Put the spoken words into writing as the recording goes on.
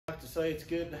say it's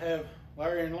good to have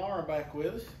Larry and Laura back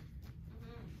with us.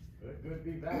 Good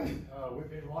to be back. We've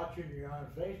been watching you on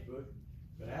Facebook,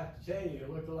 but I have to tell you, you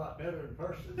look a lot better in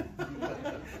person.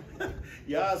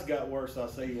 Your eyes got worse, I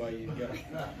see why you got.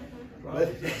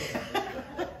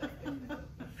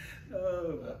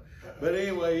 But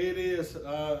anyway, it is.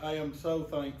 I am so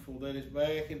thankful that it's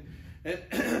back,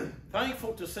 and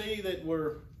thankful to see that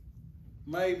we're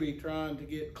maybe trying to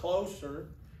get closer.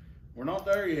 We're not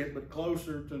there yet, but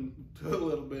closer to a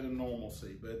little bit of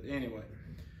normalcy. But anyway,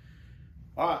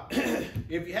 all right.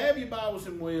 If you have your Bibles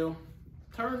and will,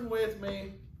 turn with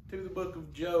me to the book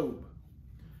of Job.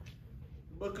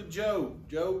 The book of Job,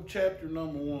 Job chapter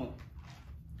number 1.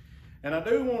 And I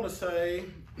do want to say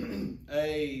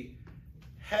a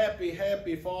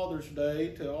happy Father's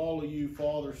Day to all of you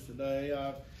fathers today.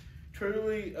 I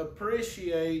truly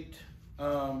appreciate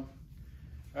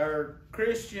our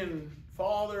Christian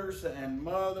fathers and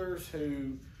mothers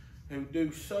who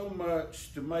do so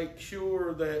much to make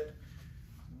sure that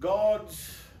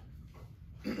God's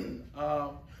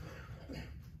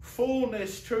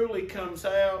fullness truly comes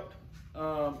out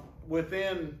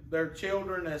within their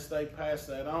children as they pass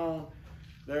that on.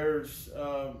 There's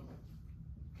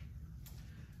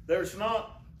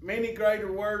not many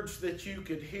greater words that you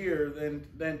could hear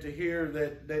than to hear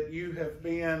that you have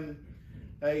been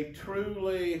a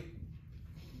truly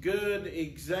good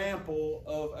example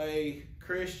of a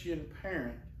Christian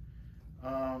parent,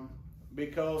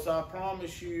 because I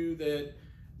promise you that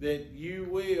you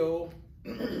will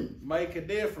make a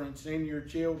difference in your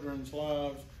children's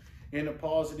lives in a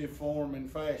positive form and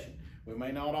fashion. We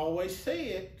may not always see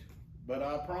it, but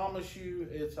I promise you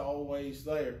it's always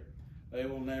there. They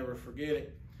will never forget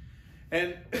it.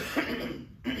 And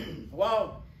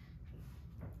while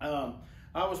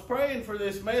I was praying for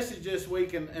this message this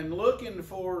week and looking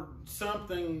for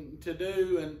something to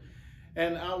do,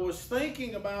 and I was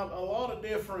thinking about a lot of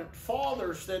different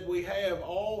fathers that we have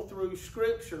all through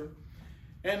Scripture.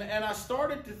 And I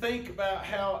started to think about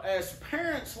how, as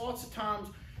parents, lots of times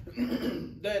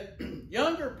that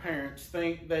younger parents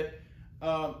think that,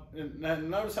 and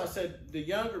notice I said the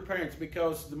younger parents,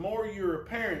 because the more you're a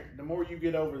parent, the more you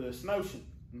get over this notion,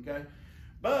 okay?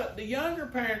 But the younger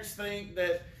parents think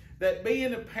that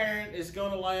being a parent is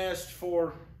going to last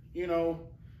for,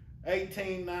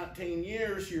 18, 19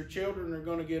 years. Your children are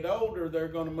going to get older, they're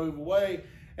going to move away,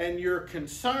 and your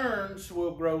concerns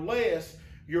will grow less.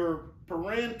 Your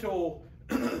parental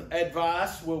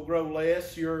advice will grow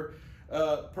less. Your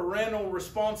parental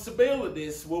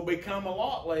responsibilities will become a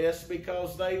lot less,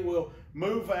 because they will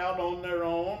move out on their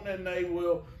own and they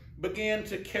will begin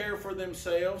to care for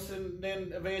themselves and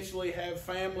then eventually have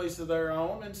families of their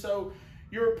own. And so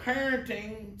your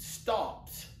parenting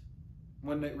stops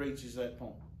when it reaches that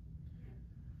point.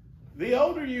 The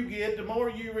older you get, the more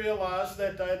you realize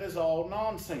that is all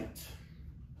nonsense,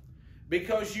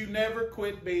 because you never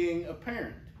quit being a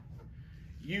parent.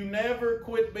 You never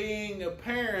quit being a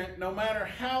parent, no matter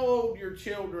how old your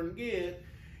children get.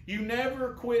 You never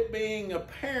quit being a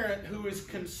parent who is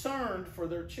concerned for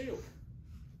their children,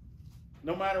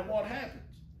 no matter what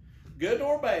happens, good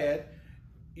or bad.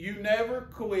 You never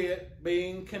quit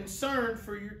being concerned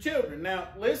for your children. Now,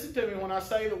 listen to me when I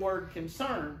say the word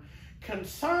concerned.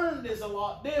 Concerned is a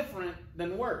lot different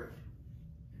than worried.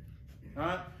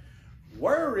 Right?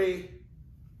 Worry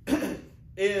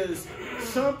is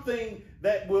something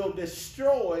that will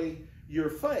destroy your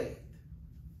faith.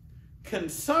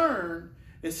 Concern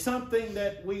is something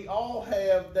that we all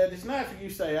have that is natural. You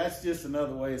say, that's just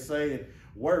another way of saying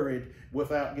worried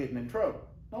without getting in trouble.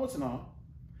 No, it's not.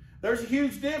 There's a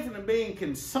huge difference in being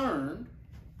concerned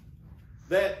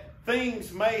that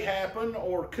things may happen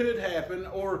or could happen,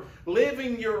 or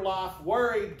living your life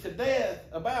worried to death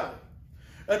about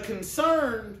it. A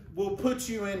concern will put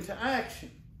you into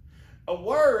action. A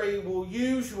worry will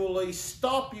usually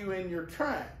stop you in your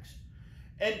tracks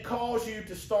and cause you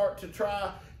to start to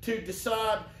try to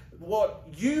decide what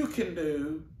you can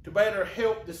do to better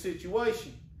help the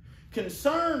situation.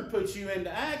 Concern puts you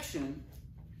into action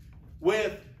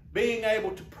with being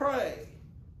able to pray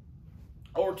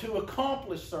or to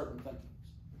accomplish certain things.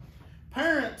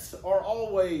 Parents are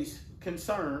always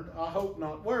concerned, I hope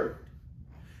not worried,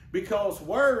 because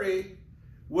worry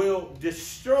will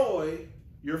destroy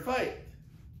your faith.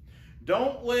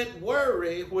 Don't let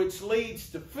worry, which leads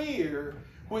to fear,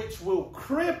 which will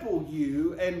cripple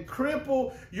you and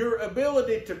cripple your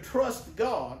ability to trust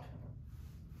God,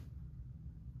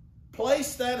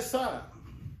 place that aside.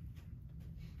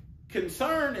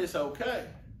 Concern is okay.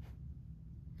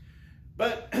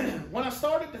 But when I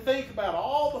started to think about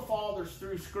all the fathers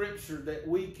through Scripture that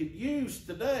we could use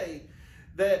today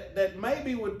that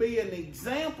maybe would be an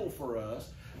example for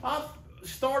us, I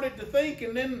started to think,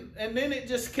 and then it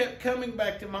just kept coming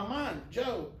back to my mind.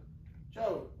 Job.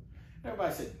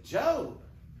 Everybody said, Job.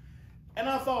 And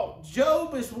I thought,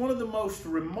 Job is one of the most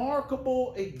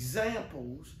remarkable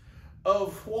examples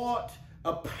of what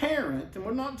a parent, and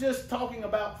we're not just talking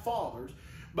about fathers,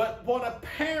 but what a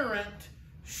parent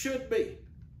should be.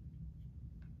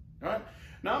 All right?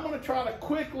 Now, I'm going to try to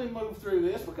quickly move through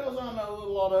this because I know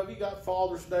a lot of you got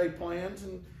Father's Day plans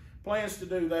and plans to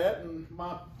do that, and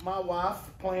my wife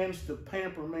plans to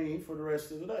pamper me for the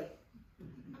rest of the day.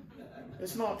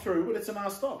 It's not true, but it's a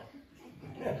nice thought.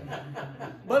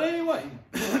 But anyway,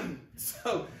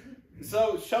 so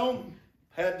Sean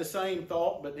had the same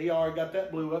thought, but he already got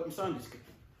that blew up in Sunday school.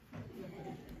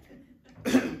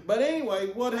 But anyway,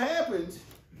 what happens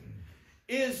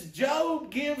is Job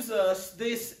gives us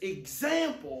this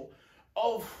example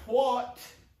of what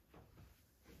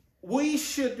we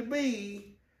should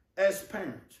be as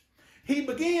parents. He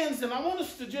begins, and I want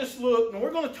us to just look, and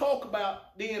we're going to talk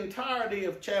about the entirety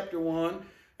of chapter 1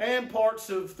 and parts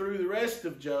of through the rest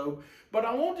of Job, but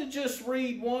I want to just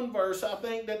read one verse, I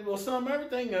think, that will sum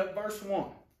everything up, verse 1.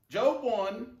 Job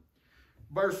 1,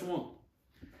 verse 1.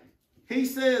 He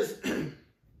says,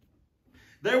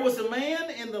 there was a man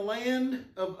in the land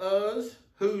of Uz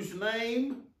whose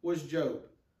name was Job.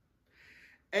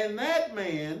 And that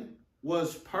man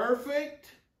was perfect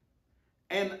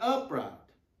and upright,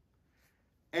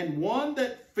 and one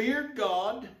that feared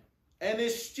God and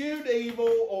eschewed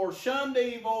evil or shunned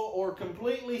evil or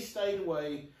completely stayed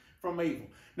away from evil.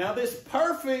 Now, this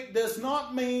perfect does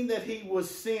not mean that he was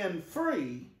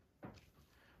sin-free.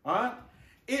 All right?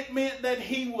 It meant that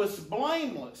he was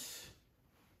blameless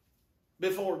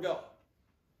before God.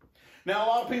 Now, a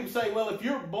lot of people say, well, if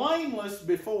you're blameless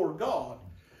before God,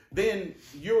 then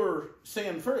you're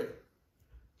sin-free.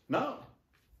 No,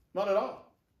 not at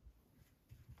all.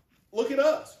 Look at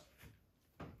us.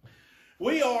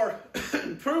 We are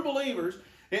true believers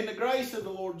in the grace of the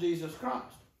Lord Jesus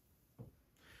Christ.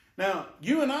 Now,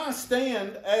 you and I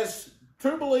stand as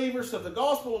true believers of the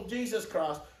gospel of Jesus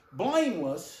Christ,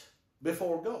 blameless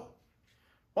before God.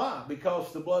 Why?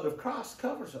 Because the blood of Christ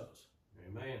covers us.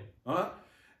 Amen. All right?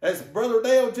 As Brother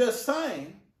Dale just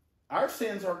sang, our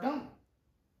sins are gone.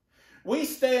 We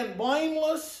stand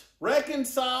blameless,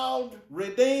 reconciled,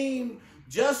 redeemed,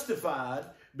 justified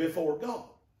before God.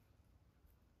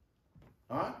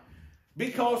 All right?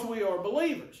 Because we are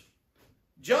believers.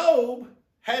 Job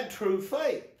had true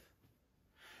faith.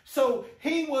 So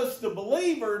he was the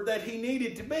believer that he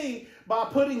needed to be by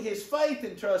putting his faith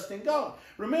and trust in God.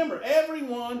 Remember,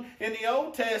 everyone in the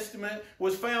Old Testament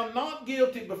was found not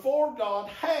guilty before God.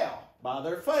 How? By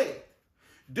their faith.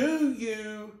 Do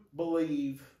you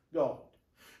believe God?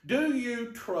 Do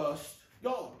you trust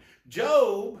God?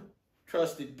 Job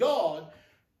trusted God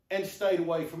and stayed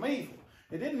away from evil.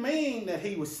 It didn't mean that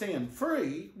he was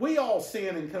sin-free. We all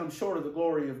sin and come short of the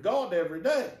glory of God every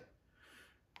day.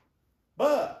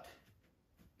 But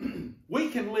we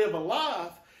can live a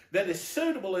life that is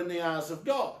suitable in the eyes of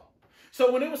God.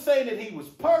 So when it was saying that he was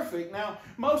perfect, now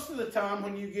most of the time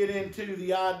when you get into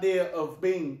the idea of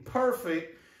being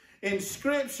perfect, in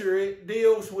Scripture it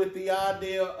deals with the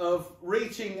idea of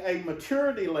reaching a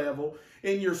maturity level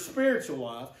in your spiritual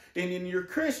life and in your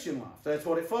Christian life. That's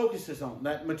what it focuses on,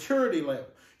 that maturity level.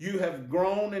 You have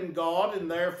grown in God, and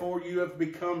therefore you have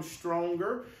become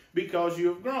stronger because you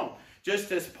have grown.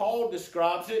 Just as Paul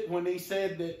describes it when he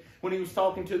said that, when he was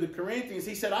talking to the Corinthians,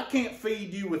 he said, I can't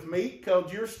feed you with meat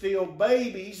because you're still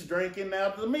babies drinking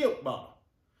out of the milk bottle.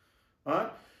 All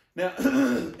right? Now,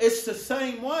 it's the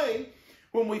same way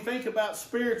when we think about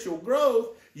spiritual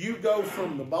growth. You go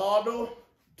from the bottle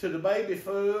to the baby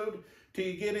food till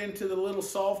you get into the little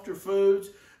softer foods,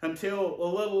 until a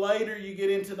little later you get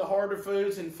into the harder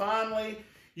foods, and finally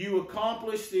you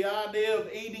accomplish the idea of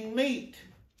eating meat,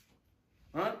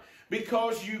 right?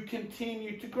 Because you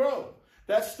continue to grow.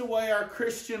 That's the way our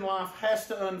Christian life has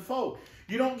to unfold.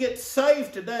 You don't get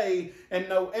saved today and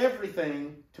know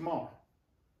everything tomorrow.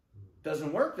 It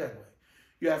doesn't work that way.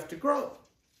 You have to grow,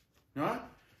 right?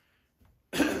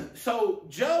 So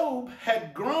Job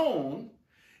had grown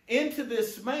into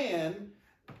this man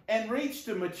and reached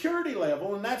a maturity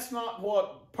level, and that's not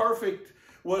what perfect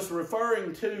was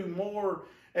referring to more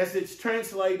as it's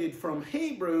translated from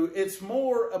Hebrew. It's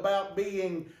more about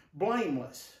being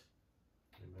blameless.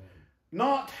 Amen.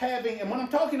 Not having, and when I'm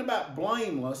talking about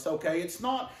blameless, okay, it's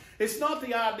not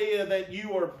the idea that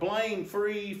you are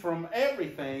blame-free from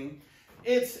everything.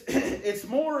 It's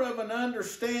more of an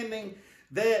understanding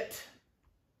that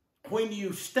when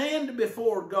you stand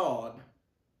before God,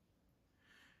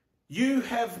 you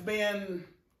have been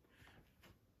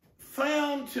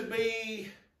found to be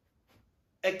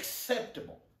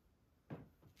acceptable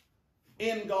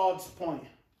in God's plan.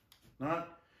 Right?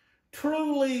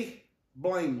 Truly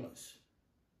blameless.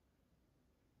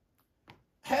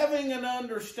 Having an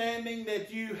understanding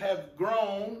that you have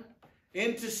grown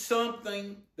into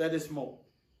something that is more.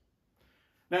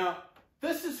 Now,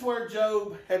 this is where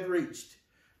Job had reached.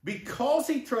 Because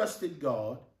he trusted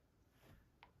God,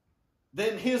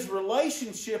 then his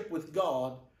relationship with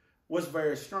God was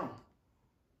very strong.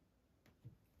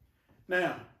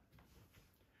 Now,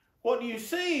 what you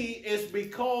see is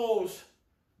because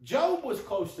Job was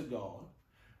close to God,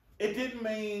 it didn't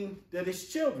mean that his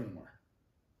children were.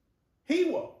 He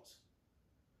was,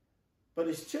 but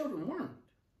his children weren't.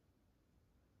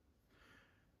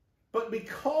 But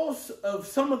because of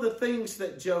some of the things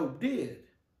that Job did,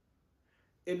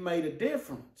 it made a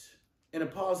difference in a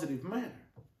positive manner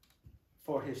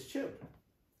for his children.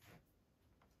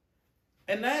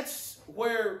 And that's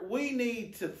where we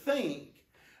need to think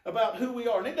about who we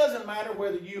are. And it doesn't matter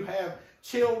whether you have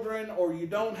children or you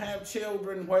don't have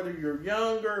children, whether you're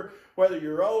younger, whether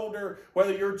you're older,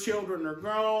 whether your children are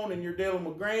grown and you're dealing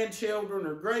with grandchildren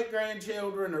or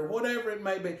great-grandchildren or whatever it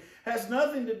may be. Has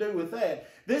nothing to do with that.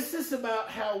 This is about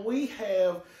how we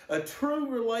have a true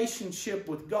relationship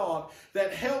with God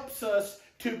that helps us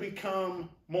to become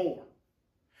more.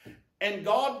 And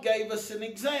God gave us an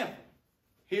example.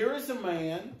 Here is a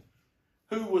man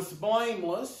who was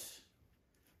blameless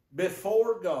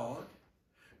before God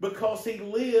because he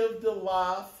lived the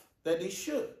life that he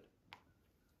should.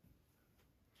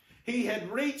 He had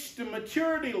reached a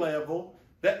maturity level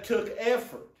that took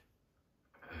effort.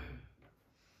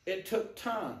 It took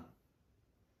time.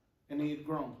 And he had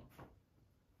grown.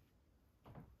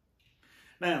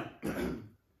 Now,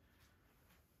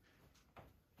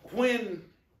 when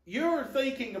you're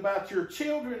thinking about your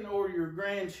children or your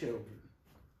grandchildren,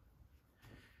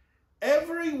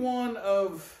 every one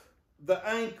of the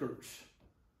anchors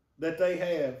that they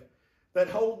have that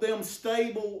hold them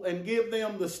stable and give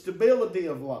them the stability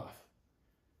of life,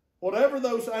 whatever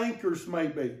those anchors may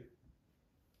be,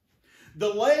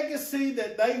 the legacy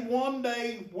that they one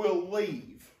day will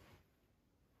leave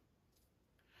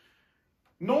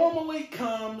normally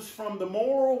comes from the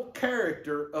moral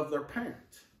character of their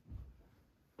parents.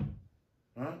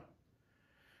 Right?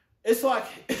 It's like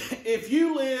if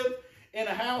you live in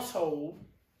a household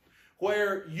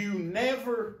where you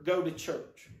never go to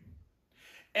church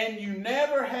and you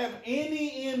never have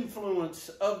any influence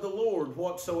of the Lord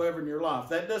whatsoever in your life,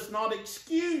 that does not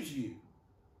excuse you.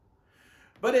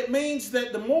 But it means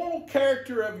that the moral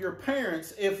character of your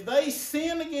parents, if they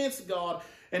sin against God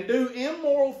and do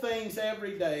immoral things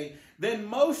every day, then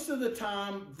most of the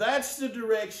time, that's the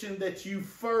direction that you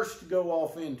first go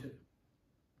off into,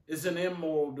 is an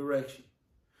immoral direction.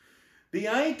 The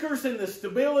anchors and the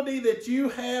stability that you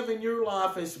have in your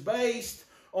life is based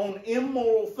on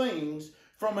immoral things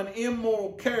from an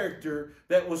immoral character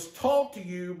that was taught to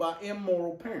you by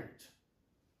immoral parents.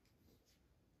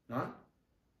 Right?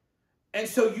 And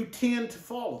so you tend to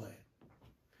follow that.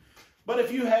 But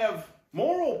if you have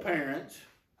moral parents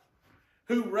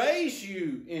who raise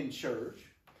you in church,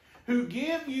 who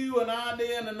give you an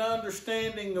idea and an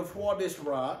understanding of what is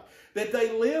right, that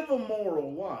they live a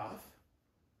moral life,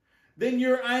 then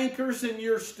your anchors and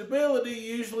your stability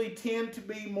usually tend to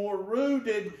be more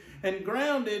rooted and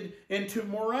grounded into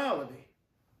morality,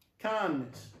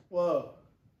 kindness, love,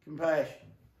 compassion.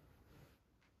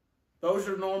 Those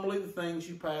are normally the things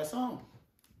you pass on.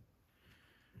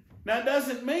 Now, it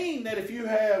doesn't mean that if you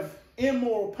have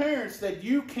immoral parents that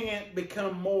you can't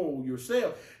become moral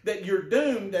yourself, that you're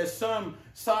doomed, as some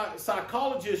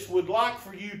psychologists would like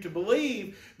for you to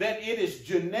believe, that it is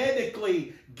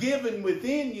genetically given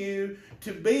within you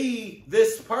to be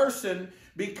this person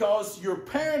because your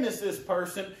parent is this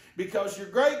person, because your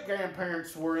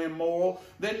great-grandparents were immoral,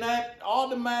 then that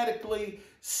automatically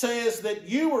says that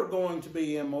you are going to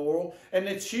be immoral and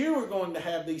that you are going to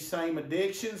have these same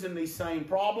addictions and these same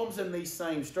problems and these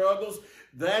same struggles.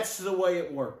 That's the way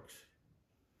it works.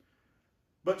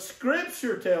 But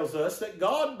Scripture tells us that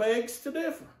God begs to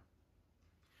differ.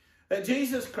 That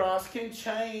Jesus Christ can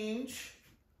change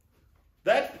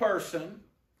that person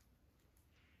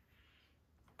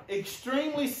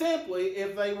extremely simply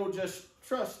if they will just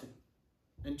trust Him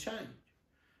and change.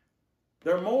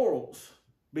 Their morals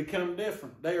become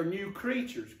different. They are new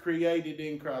creatures created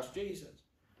in Christ Jesus.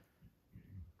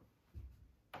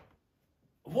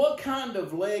 What kind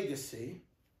of legacy?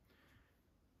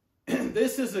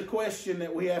 This is a question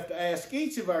that we have to ask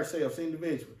each of ourselves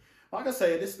individually. Like I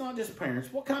said, it's not just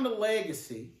parents. What kind of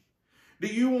legacy do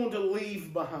you want to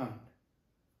leave behind?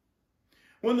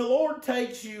 When the Lord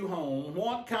takes you home,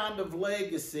 what kind of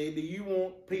legacy do you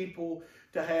want people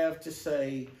to have to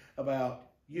say about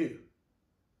you?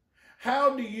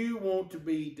 How do you want to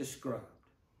be described?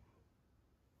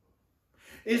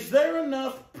 Is there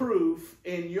enough proof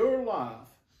in your life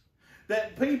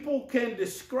that people can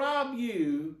describe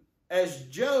you as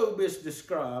Job is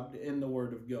described in the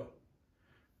Word of God?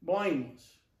 Blameless,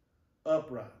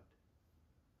 upright.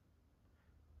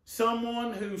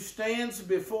 Someone who stands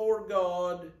before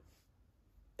God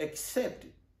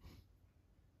accepted.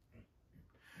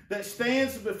 That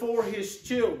stands before his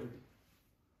children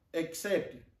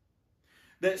accepted.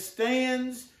 That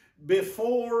stands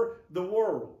before the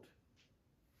world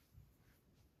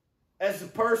as a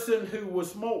person who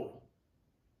was moral.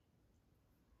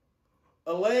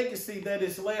 A legacy that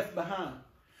is left behind.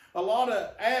 A lot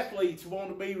of athletes want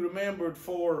to be remembered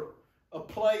for a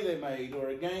play they made, or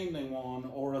a game they won,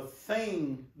 or a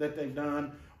thing that they've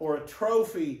done, or a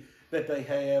trophy that they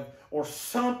have, or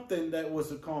something that was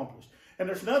accomplished. And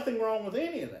there's nothing wrong with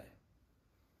any of that.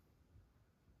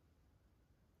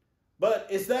 But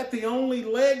is that the only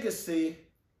legacy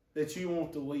that you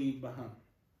want to leave behind?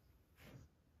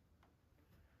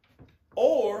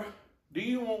 Or do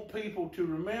you want people to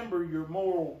remember your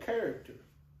moral character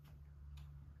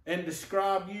and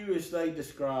describe you as they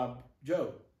describe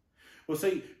Job? Well,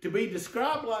 see, to be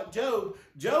described like Job,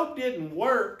 Job didn't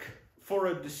work for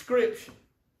a description.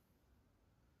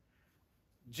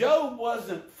 Job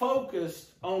wasn't focused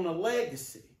on a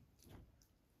legacy.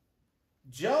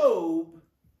 Job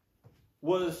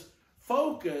was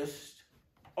focused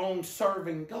on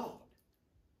serving God.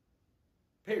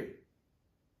 Period.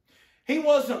 He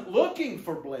wasn't looking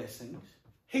for blessings.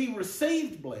 He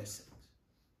received blessings.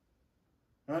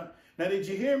 Right? Now, did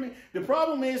you hear me? The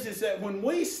problem is that when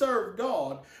we serve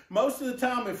God, most of the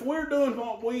time, if we're doing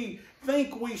what we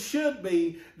think we should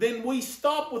be, then we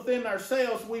stop within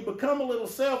ourselves. We become a little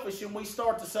selfish and we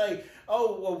start to say,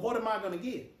 oh, well, what am I going to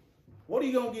give? What are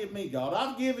you going to give me, God?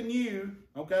 I've given you,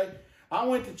 okay? I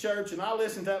went to church and I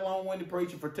listened to that long-winded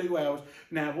preaching for 2 hours.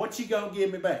 Now, what you going to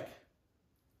give me back?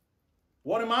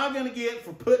 What am I going to get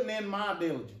for putting in my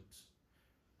diligence?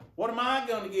 What am I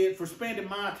going to get for spending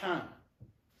my time?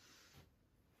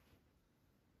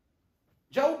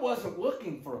 Job wasn't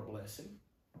looking for a blessing.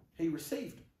 He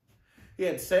received it. He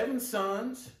had 7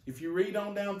 sons. If you read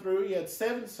on down through, he had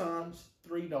 7 sons,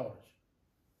 3 daughters.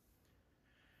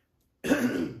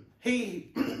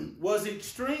 He was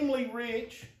extremely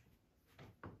rich,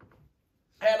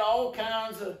 had all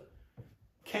kinds of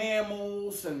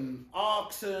camels and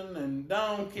oxen and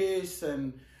donkeys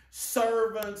and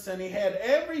servants, and he had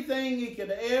everything he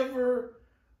could ever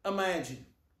imagine.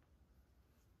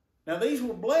 Now, these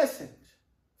were blessings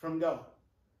from God.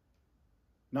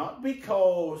 Not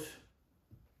because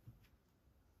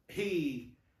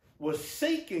he was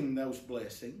seeking those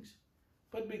blessings,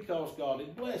 but because God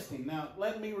had blessed him. Now,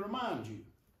 let me remind you,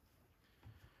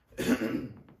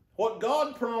 what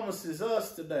God promises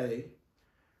us today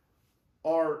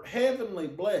are heavenly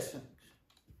blessings,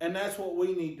 and that's what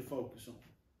we need to focus on.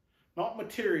 Not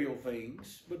material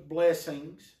things, but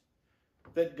blessings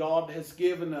that God has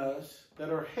given us that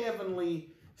are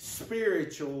heavenly,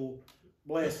 spiritual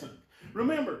blessings.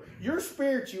 Remember, your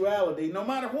spirituality, no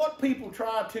matter what people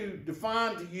try to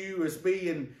define to you as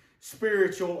being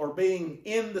spiritual or being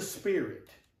in the Spirit,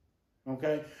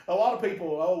 okay? A lot of people,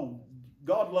 oh,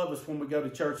 God loves us when we go to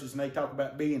churches and they talk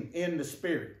about being in the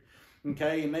Spirit,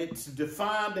 okay? And it's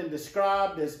defined and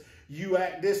described as you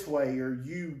act this way, or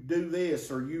you do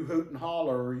this, or you hoot and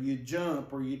holler, or you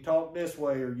jump, or you talk this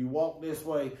way, or you walk this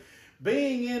way.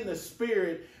 Being in the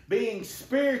Spirit, being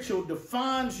spiritual,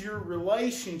 defines your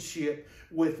relationship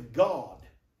with God,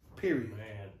 period. Man.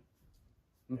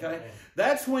 Okay? Man.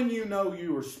 That's when you know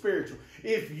you are spiritual.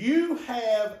 If you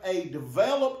have a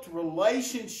developed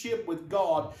relationship with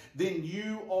God, then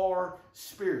you are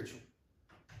spiritual.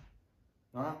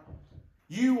 All right?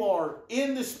 You are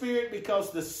in the Spirit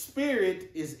because the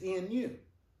Spirit is in you.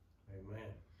 Amen.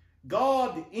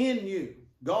 God in you.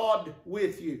 God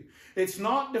with you. It's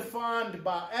not defined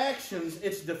by actions.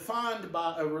 It's defined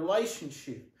by a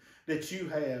relationship that you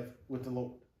have with the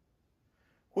Lord,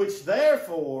 which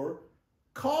therefore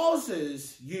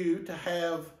causes you to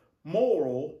have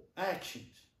moral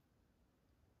actions.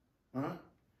 All right?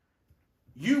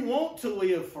 You want to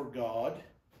live for God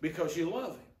because you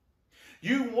love Him.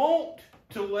 You want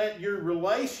to let your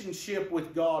relationship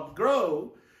with God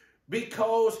grow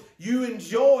because you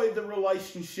enjoy the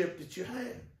relationship that you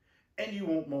have and you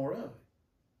want more of it.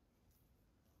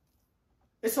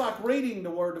 It's like reading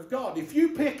the Word of God. If you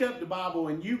pick up the Bible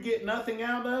and you get nothing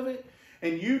out of it,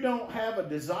 and you don't have a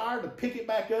desire to pick it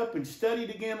back up and study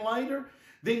it again later,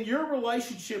 then your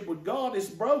relationship with God is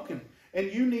broken,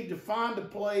 and you need to find a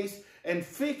place and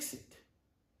fix it.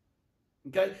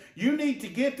 Okay? You need to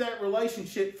get that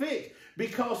relationship fixed,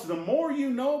 because the more you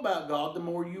know about God, the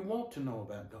more you want to know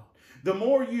about God. The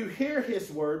more you hear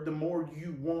His Word, the more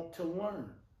you want to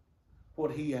learn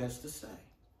what He has to say.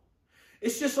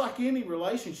 It's just like any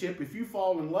relationship. If you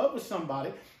fall in love with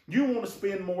somebody, you want to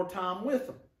spend more time with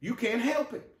them. You can't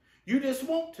help it. You just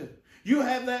want to. You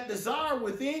have that desire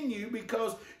within you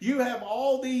because you have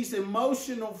all these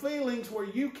emotional feelings where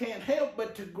you can't help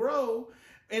but to grow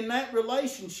in that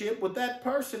relationship with that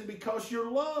person because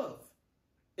your love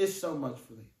is so much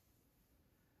for them.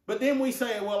 But then we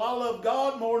say, well, I love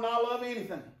God more than I love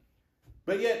anything.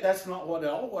 But yet that's not what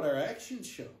our actions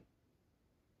show.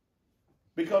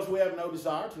 Because we have no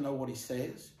desire to know what He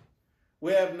says.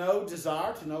 We have no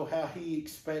desire to know how He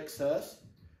expects us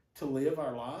to live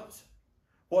our lives,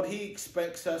 what He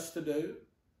expects us to do.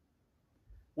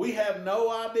 We have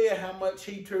no idea how much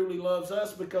He truly loves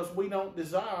us because we don't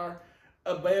desire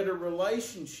a better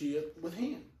relationship with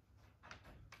Him.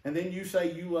 And then you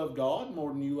say you love God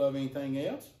more than you love anything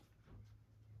else.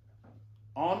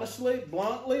 Honestly,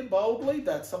 bluntly, boldly,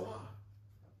 that's a lie.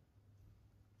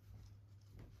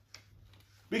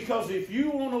 Because if you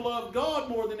want to love God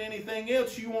more than anything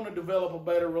else, you want to develop a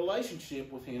better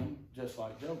relationship with Him, just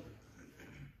like Job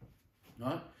did.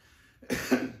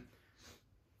 Right?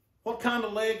 What kind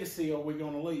of legacy are we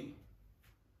going to leave?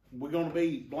 We're going to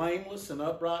be blameless and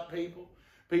upright people,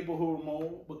 people who are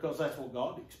moral, because that's what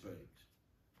God expects.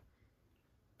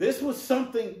 This was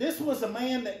a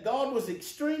man that God was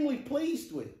extremely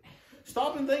pleased with.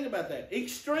 Stop and think about that.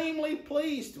 Extremely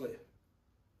pleased with.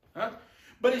 Right?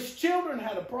 But his children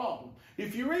had a problem.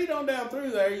 If you read on down through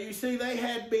there, you see they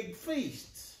had big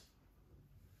feasts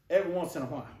every once in a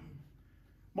while.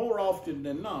 More often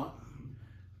than not,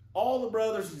 all the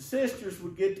brothers and sisters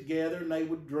would get together and they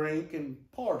would drink and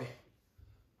party.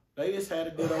 They just had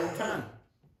a good old time.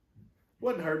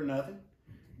 Wasn't hurting nothing.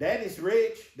 Daddy's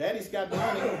rich. Daddy's got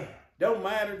money. Don't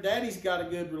matter. Daddy's got a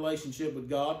good relationship with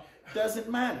God. Doesn't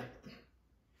matter.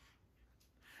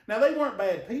 Now, they weren't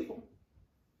bad people.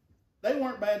 They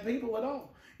weren't bad people at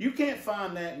all. You can't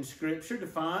find that in Scripture to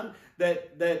find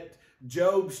that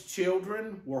Job's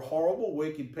children were horrible,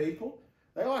 wicked people.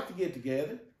 They liked to get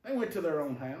together. They went to their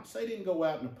own house. They didn't go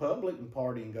out in the public and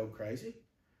party and go crazy.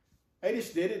 They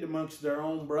just did it amongst their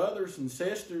own brothers and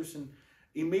sisters and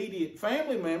immediate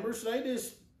family members. They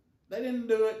didn't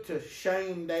do it to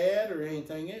shame Dad or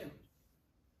anything else.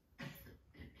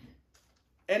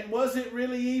 And was it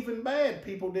really even bad?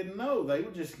 People didn't know. They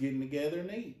were just getting together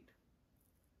and eat,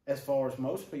 as far as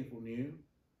most people knew.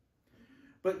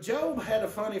 But Job had a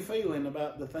funny feeling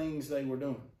about the things they were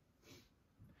doing.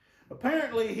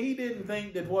 Apparently, he didn't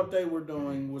think that what they were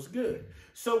doing was good.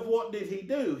 So what did he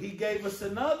do? He gave us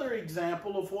another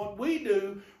example of what we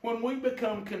do when we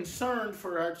become concerned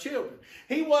for our children.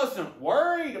 He wasn't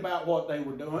worried about what they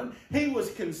were doing. He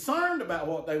was concerned about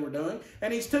what they were doing.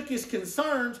 And he took his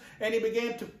concerns and he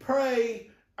began to pray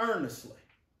earnestly.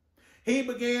 He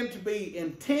began to be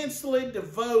intensely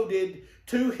devoted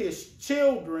to his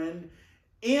children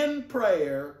in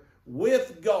prayer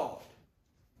with God.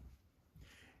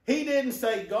 He didn't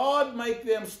say, God, make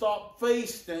them stop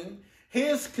feasting.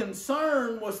 His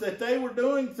concern was that they were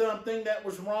doing something that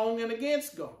was wrong and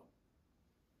against God.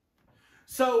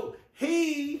 So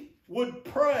he would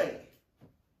pray.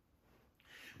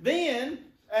 Then,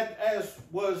 as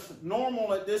was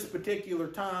normal at this particular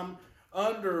time,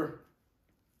 under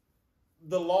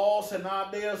the laws and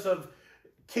ideas of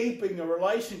keeping a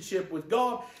relationship with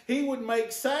God, he would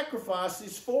make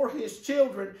sacrifices for his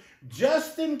children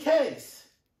just in case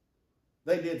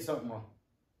they did something wrong.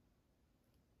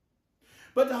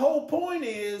 But the whole point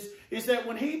is that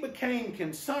when he became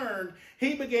concerned,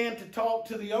 he began to talk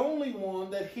to the only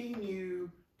one that he knew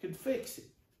could fix it.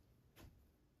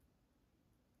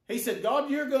 He said, God,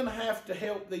 you're going to have to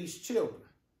help these children,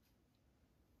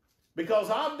 because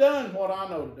I've done what I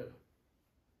know to do.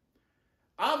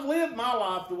 I've lived my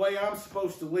life the way I'm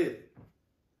supposed to live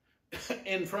it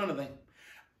in front of them.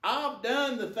 I've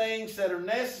done the things that are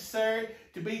necessary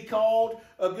to be called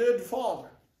a good father.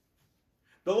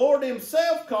 The Lord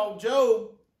himself called Job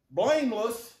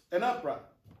blameless and upright.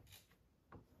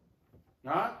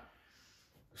 All right?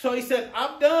 So he said,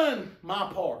 I've done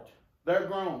my part. They're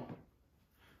grown.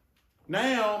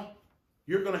 Now,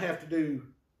 you're going to have to do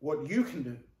what you can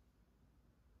do,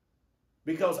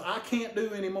 because I can't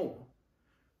do any more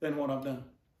than what I've done.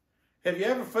 Have you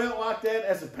ever felt like that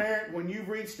as a parent when you've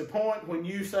reached a point when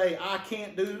you say, I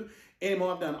can't do any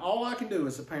more I've done? All I can do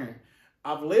as a parent,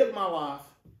 I've lived my life.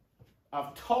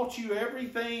 I've taught you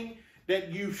everything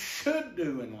that you should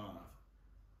do in life.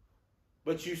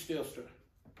 But you still stray.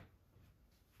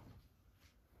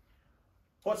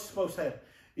 What's supposed to happen?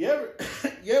 You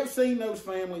ever seen those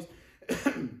families?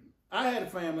 I had a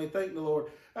family, thank the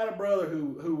Lord. I had a brother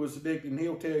who was addicted, and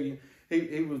he'll tell you,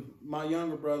 he was, my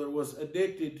younger brother was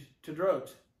addicted to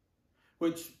drugs,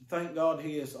 which thank God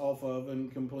he is off of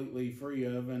and completely free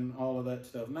of and all of that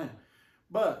stuff now.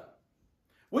 But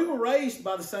we were raised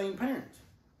by the same parents.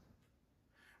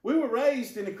 We were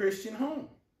raised in a Christian home.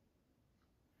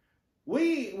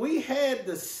 We had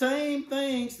the same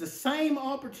things, the same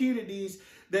opportunities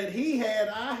that he had,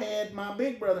 I had, my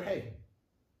big brother had.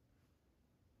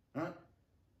 Right?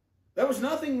 There was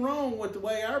nothing wrong with the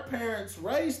way our parents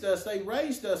raised us. They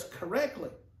raised us correctly,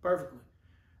 perfectly.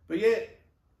 But yet,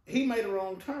 he made a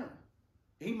wrong turn.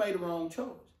 He made a wrong choice.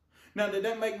 Now, did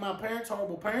that make my parents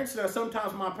horrible parents? Now,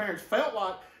 sometimes my parents felt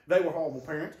like they were horrible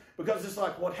parents because it's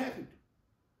like, what happened?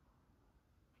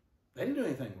 They didn't do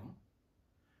anything wrong.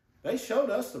 They showed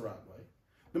us the right way.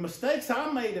 The mistakes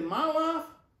I made in my life,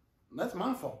 that's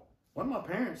my fault. One of my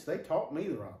parents, they taught me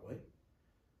the right way.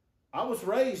 I was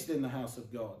raised in the house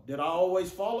of God. Did I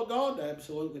always follow God?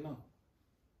 Absolutely not.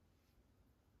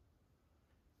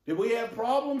 Did we have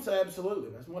problems? Absolutely.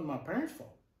 That's one of my parents'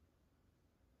 fault.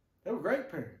 They were great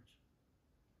parents.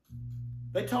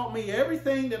 They taught me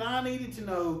everything that I needed to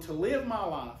know to live my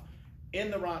life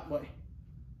in the right way.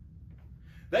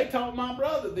 They taught my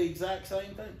brother the exact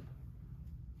same thing.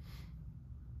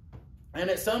 And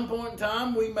at some point in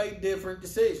time, we made different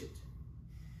decisions.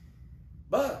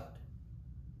 But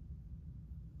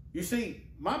you see,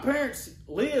 my parents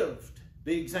lived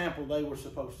the example they were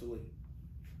supposed to live.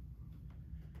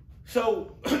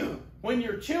 So, when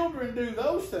your children do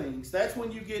those things, that's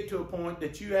when you get to a point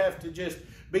that you have to just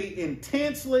be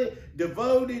intensely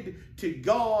devoted to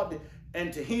God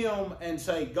and to Him and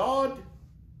say, God,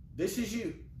 this is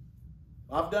you.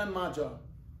 I've done my job.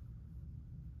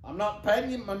 I'm not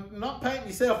patting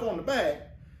yourself on the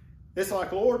back. It's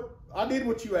like, Lord, I did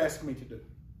what you asked me to do.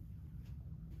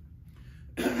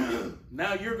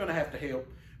 Now you're going to have to help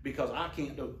because I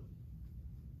can't do it.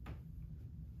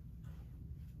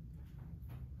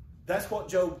 That's what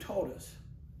Job taught us.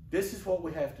 This is what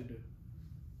we have to do.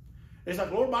 It's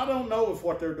like, Lord, I don't know if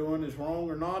what they're doing is wrong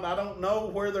or not. I don't know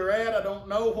where they're at. I don't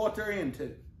know what they're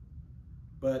into.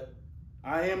 But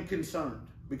I am concerned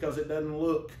because it doesn't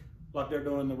look like they're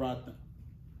doing the right thing.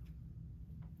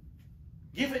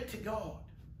 Give it to God.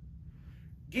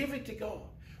 Give it to God.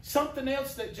 Something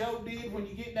else that Job did when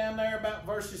you get down there about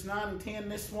verses 9 and 10,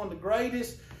 this is one of the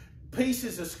greatest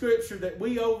pieces of scripture that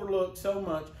we overlook so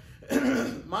much.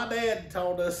 My dad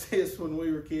taught us this when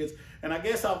we were kids, and I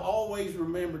guess I've always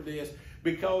remembered this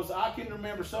because I can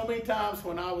remember so many times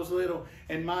when I was little,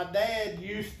 and my dad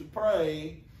used to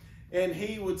pray, and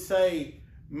he would say,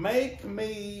 make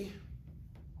me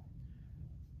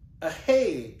a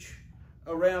hedge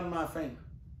around my family.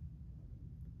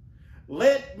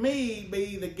 Let me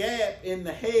be the gap in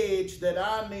the hedge that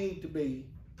I need to be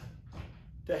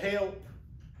to help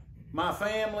my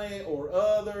family or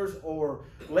others, or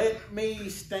let me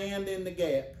stand in the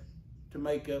gap to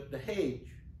make up the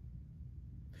hedge.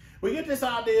 We get this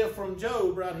idea from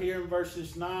Job right here in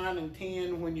verses 9 and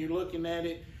 10 when you're looking at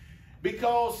it,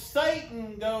 because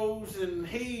Satan goes and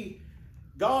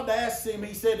God asks him,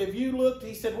 he said, have you looked?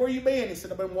 He said, where you been? He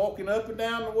said, I've been walking up and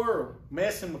down the world,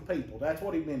 messing with people. That's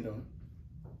what he's been doing.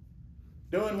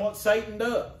 Doing what Satan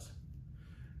does.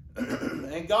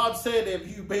 And God said, have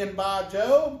you been by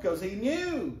Job? Because he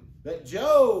knew that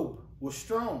Job was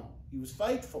strong. He was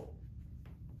faithful.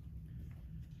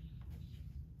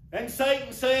 And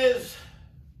Satan says,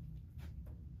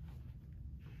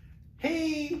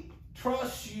 he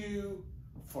trusts you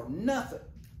for nothing.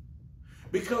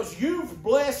 Because you've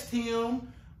blessed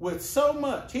him with so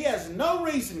much. He has no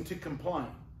reason to complain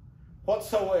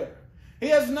whatsoever. He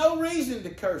has no reason to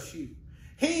curse you.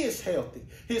 He is healthy.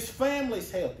 His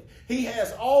family's healthy. He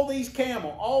has all these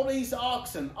camels, all these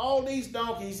oxen, all these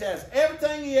donkeys. He has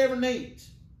everything he ever needs.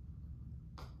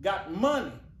 Got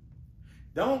money.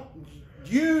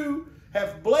 You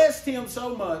have blessed him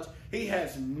so much, he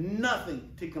has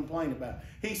nothing to complain about.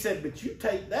 He said, but you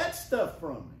take that stuff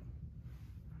from him.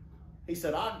 He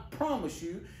said, I promise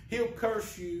you, he'll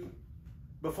curse you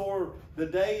before the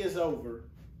day is over.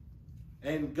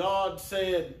 And God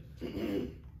said,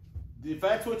 if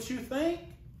that's what you think,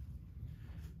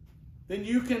 then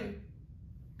you can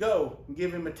go and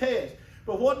give him a test.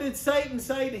 But what did Satan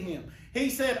say to him? He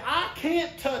said, I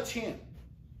can't touch him.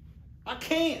 I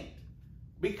can't,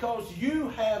 because you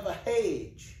have a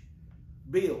hedge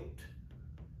built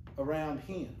around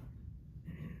him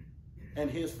and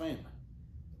his family.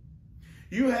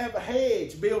 You have a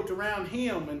hedge built around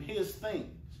him and his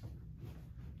things.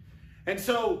 And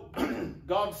so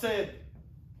God said,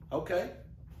 okay,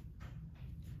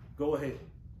 go ahead.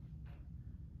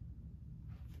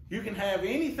 You can have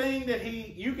anything that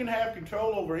you can have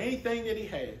control over anything that he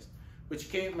has, but you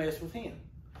can't mess with him.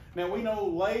 Now we know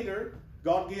later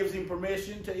God gives him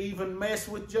permission to even mess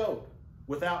with Job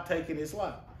without taking his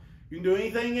life. You can do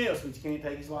anything else, but you can't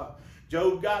take his life.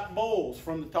 Job got boils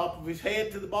from the top of his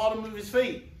head to the bottom of his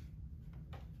feet.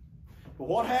 But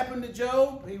what happened to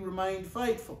Job? He remained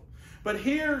faithful. But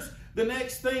here's the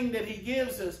next thing that he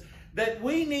gives us, that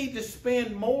we need to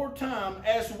spend more time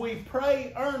as we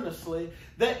pray earnestly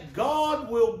that God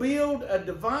will build a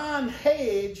divine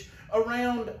hedge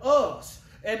around us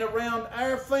and around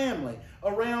our family,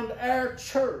 around our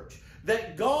church,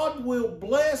 that God will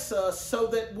bless us so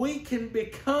that we can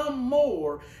become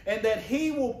more, and that he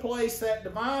will place that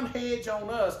divine hedge on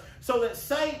us so that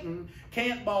Satan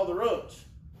can't bother us.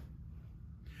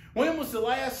 When was the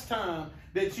last time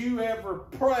that you ever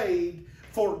prayed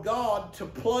for God to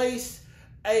place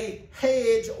a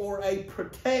hedge or a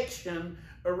protection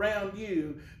around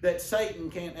you that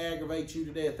Satan can't aggravate you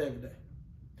to death every day?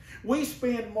 We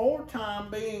spend more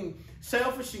time being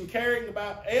selfish and caring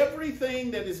about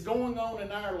everything that is going on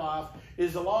in our life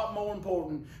is a lot more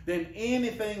important than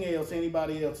anything else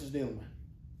anybody else is dealing with.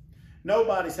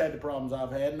 Nobody's had the problems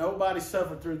I've had. Nobody's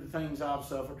suffered through the things I've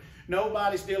suffered.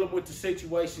 Nobody's dealing with the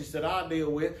situations that I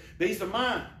deal with. These are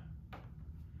mine.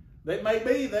 They may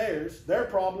be theirs. Their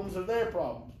problems are their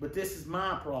problems. But this is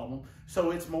my problem, so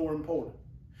it's more important.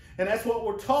 And that's what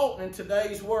we're taught in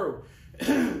today's world.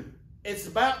 It's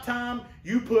about time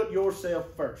you put yourself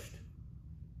first.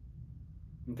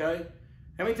 Okay?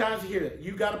 How many times you hear that?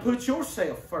 You've got to put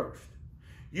yourself first.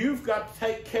 You've got to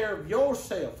take care of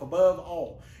yourself above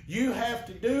all. You have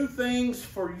to do things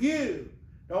for you.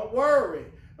 Don't worry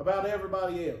about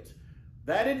everybody else.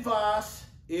 That advice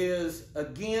is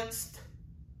against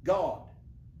God.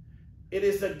 It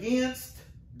is against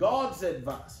God's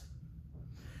advice.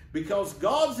 Because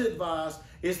God's advice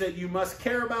is that you must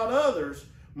care about others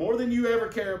more than you ever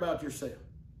care about yourself.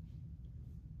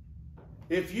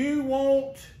 If you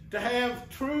want to have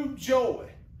true joy,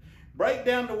 break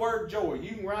down the word joy.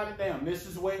 You can write it down. This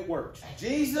is the way it works.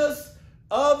 Jesus,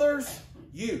 others,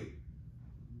 you.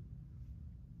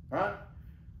 Right?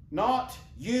 Not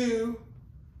you,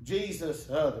 Jesus,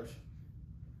 others.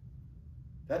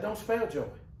 That don't spell joy.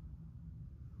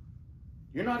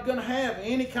 You're not going to have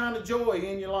any kind of joy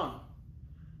in your life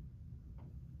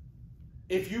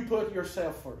if you put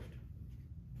yourself first.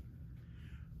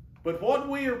 But what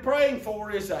we are praying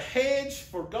for is a hedge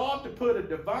for God to put a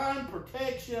divine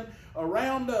protection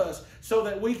around us so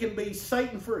that we can be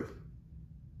Satan-free.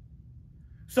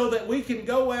 So that we can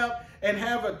go out and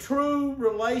have a true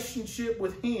relationship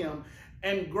with him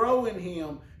and grow in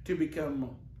him to become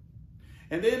more.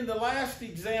 And then the last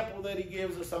example that he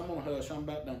gives us, I'm going to hush, I'm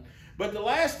about done. But the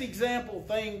last example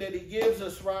thing that he gives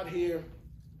us right here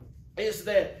is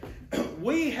that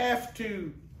we have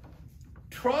to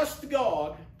trust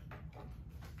God,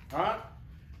 all right?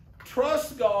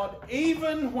 Trust God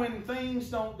even when things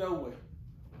don't go well.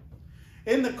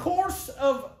 In the course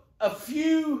of a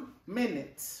few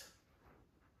minutes,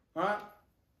 all right,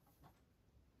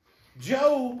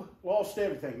 Job lost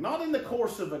everything. Not in the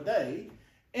course of a day,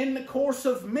 in the course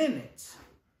of minutes.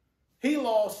 He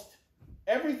lost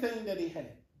everything that he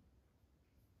had.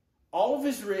 All of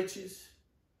his riches,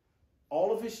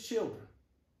 all of his children.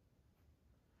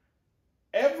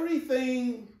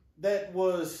 Everything that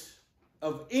was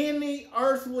of any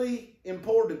earthly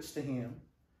importance to him,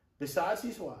 besides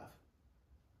his wife,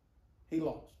 he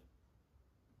lost.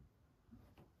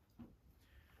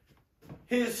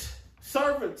 His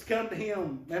servants come to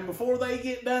him, and before they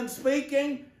get done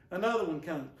speaking, another one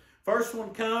comes. First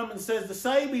one comes and says, the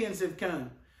Sabians have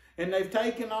come, and they've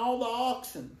taken all the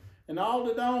oxen and all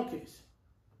the donkeys.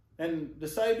 And the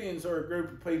Sabians are a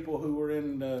group of people who were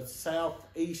in the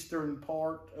southeastern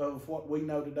part of what we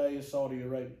know today as Saudi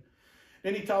Arabia.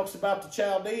 Then he talks about the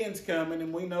Chaldeans coming,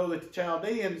 and we know that the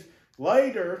Chaldeans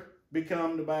later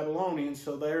become the Babylonians,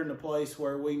 so they're in the place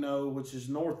where we know, which is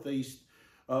northeast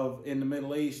of in the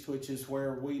Middle East, which is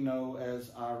where we know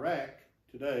as Iraq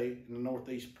today, in the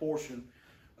northeast portion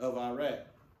of Iraq.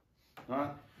 All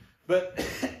right? But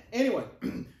anyway,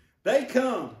 they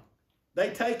come.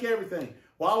 They take everything.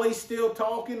 While he's still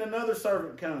talking, another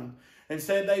servant comes and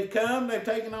said, they've come, they've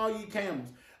taken all you camels.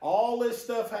 All this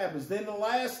stuff happens. Then the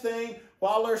last thing,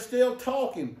 while they're still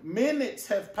talking, minutes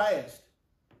have passed.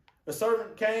 A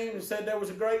servant came and said there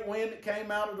was a great wind that came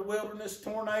out of the wilderness,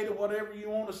 tornado, whatever you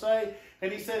want to say.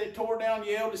 And he said it tore down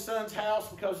your eldest son's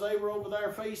house because they were over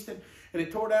there feasting. And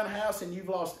it tore down the house and you've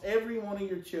lost every one of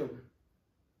your children.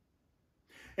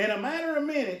 In a matter of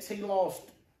minutes, he lost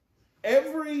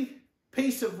every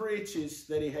piece of riches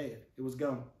that he had. It was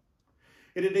gone.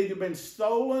 It had either been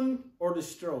stolen or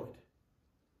destroyed.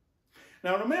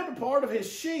 Now remember, part of his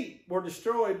sheep were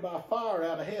destroyed by fire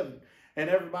out of heaven. And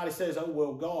everybody says, oh,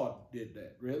 well, God did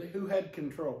that. Really? Who had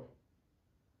control?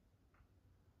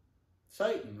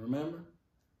 Satan, remember?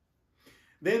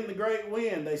 Then the great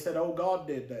wind, they said, oh, God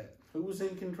did that. Who was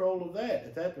in control of that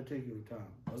at that particular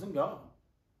time? It wasn't God.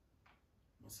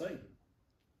 It was Satan.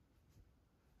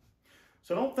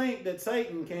 So don't think that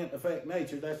Satan can't affect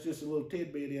nature. That's just a little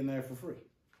tidbit in there for free.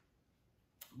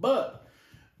 But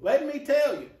let me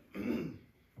tell you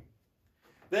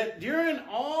that during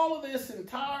all of this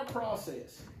entire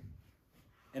process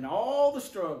and all the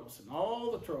struggles and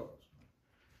all the troubles,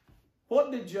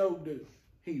 what did Job do?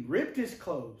 He ripped his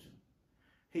clothes.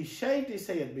 He shaved his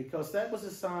head because that was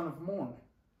a sign of mourning.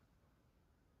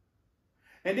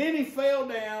 And then he fell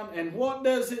down, and what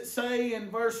does it say in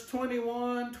verse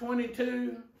 21,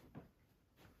 22?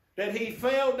 That he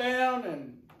fell down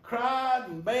and cried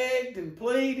and begged and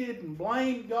pleaded and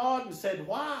blamed God and said,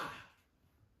 why?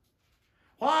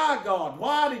 Why, God?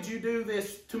 Why did you do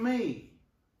this to me?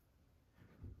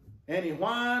 And he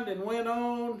whined and went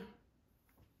on,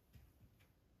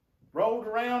 rolled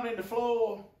around in the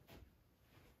floor.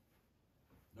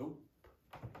 Nope.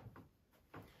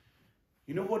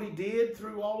 You know what he did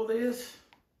through all of this?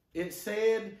 It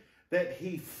said that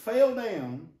he fell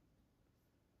down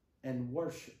and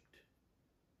worshiped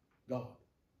God.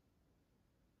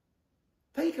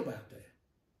 Think about that.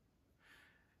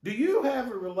 Do you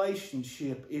have a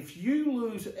relationship if you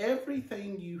lose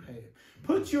everything you have?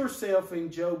 Put yourself in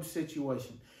Job's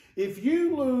situation. If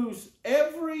you lose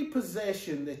every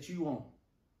possession that you own,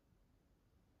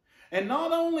 and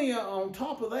not only on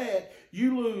top of that,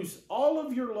 you lose all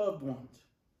of your loved ones,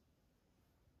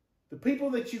 the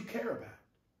people that you care about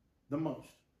the most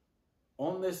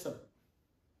on this earth,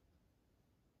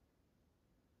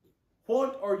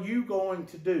 what are you going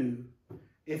to do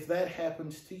if that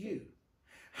happens to you?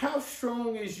 How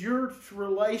strong is your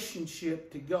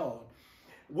relationship to God?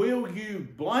 Will you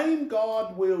blame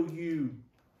God? Will you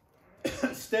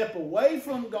step away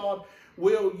from God?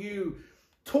 Will you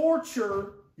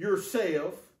torture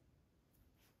yourself?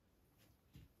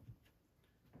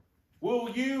 Will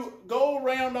you go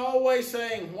around always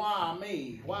saying, why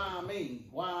me? Why me?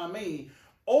 Why me?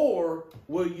 Or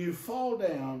will you fall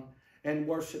down and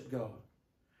worship God?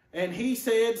 And he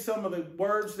said some of the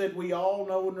words that we all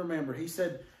know and remember. He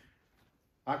said,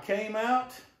 I came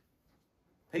out.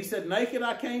 He said, naked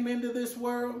I came into this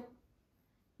world.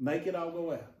 Naked I'll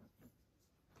go out.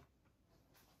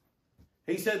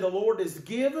 He said, the Lord is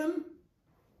given.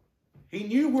 He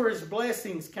knew where his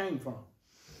blessings came from.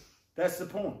 That's the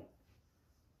point.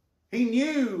 He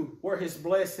knew where his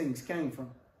blessings came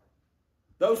from.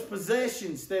 Those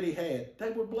possessions that he had,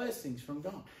 they were blessings from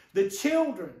God. The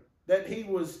children that he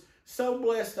was so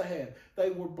blessed to have, they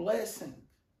were blessings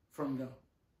from God.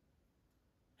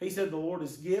 He said the Lord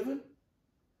is given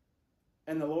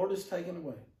and the Lord is taken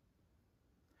away.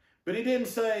 But he didn't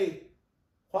say,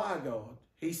 why God?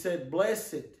 He said,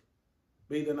 blessed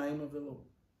be the name of the Lord.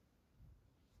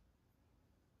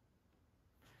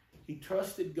 He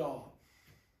trusted God.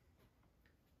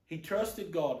 He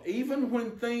trusted God even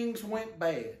when things went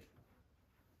bad.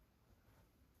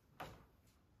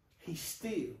 He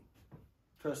still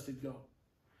trusted God.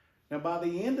 Now, by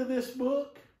the end of this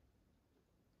book,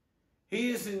 he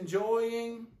is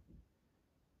enjoying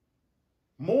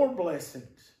more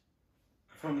blessings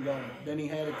from God than he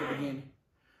had at the beginning.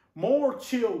 More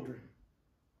children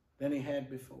than he had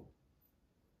before.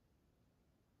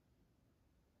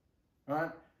 All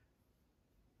right?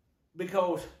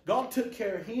 Because God took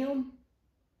care of him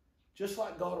just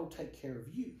like God will take care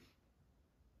of you.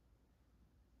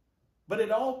 But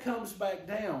it all comes back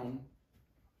down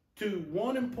to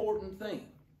one important thing.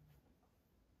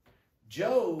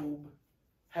 Job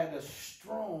had a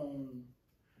strong,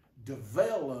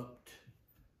 developed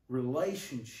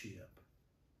relationship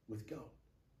with God,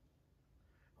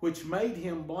 which made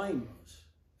him blameless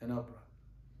and upright.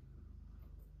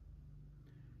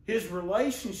 His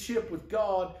relationship with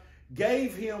God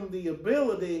gave him the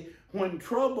ability, when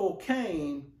trouble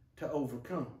came, to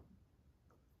overcome.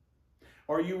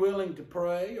 Are you willing to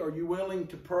pray? Are you willing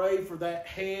to pray for that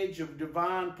hedge of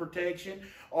divine protection?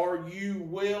 Are you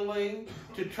willing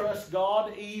to trust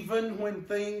God even when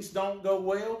things don't go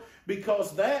well?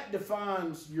 Because that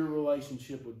defines your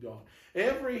relationship with God.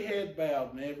 Every head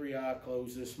bowed and every eye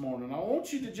closed this morning. I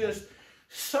want you to just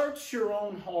search your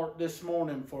own heart this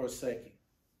morning for a second.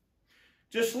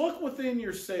 Just look within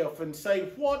yourself and say,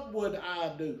 what would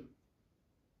I do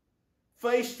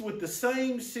faced with the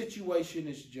same situation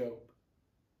as Job?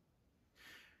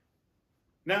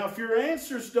 Now, if your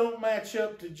answers don't match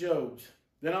up to Job's,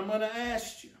 then I'm going to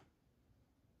ask you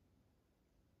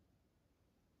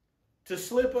to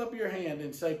slip up your hand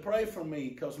and say, pray for me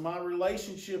because my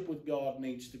relationship with God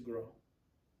needs to grow.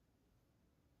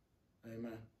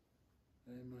 Amen.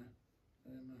 Amen.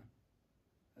 Amen.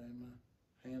 Amen.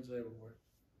 Hands everywhere.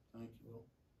 Thank you, Lord.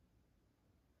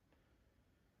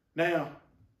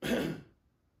 Now,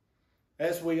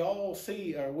 as we all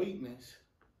see our weakness,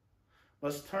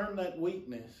 let's turn that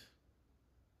weakness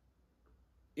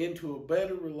into a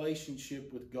better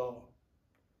relationship with God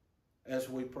as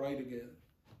we pray together.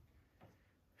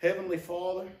 Heavenly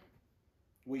Father,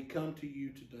 we come to you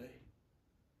today.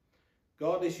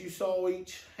 God, as you saw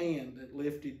each hand that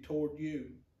lifted toward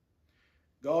you,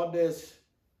 God, as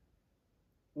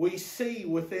we see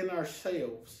within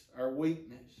ourselves our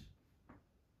weakness,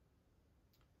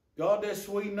 God, as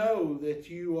we know that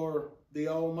you are the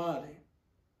Almighty,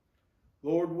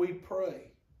 Lord, we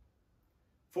pray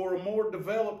for a more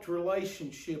developed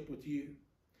relationship with you.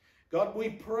 God, we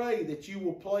pray that you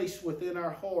will place within our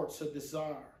hearts a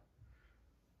desire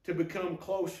to become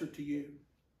closer to you.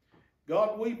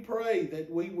 God, we pray that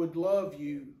we would love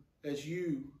you as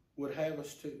you would have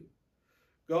us to.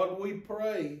 God, we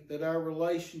pray that our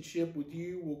relationship with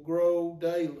you will grow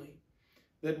daily,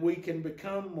 that we can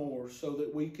become more so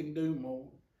that we can do more.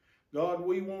 God,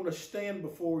 we want to stand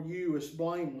before you as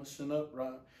blameless and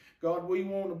upright. God, we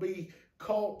want to be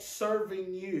caught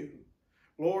serving you.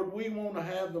 Lord, we want to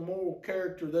have the moral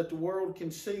character that the world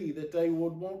can see, that they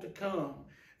would want to come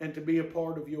and to be a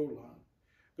part of your life.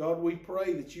 God, we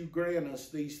pray that you grant us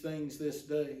these things this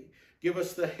day. Give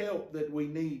us the help that we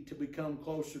need to become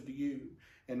closer to you,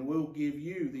 and we'll give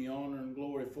you the honor and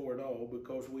glory for it all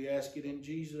because we ask it in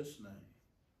Jesus'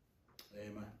 name.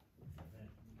 Amen.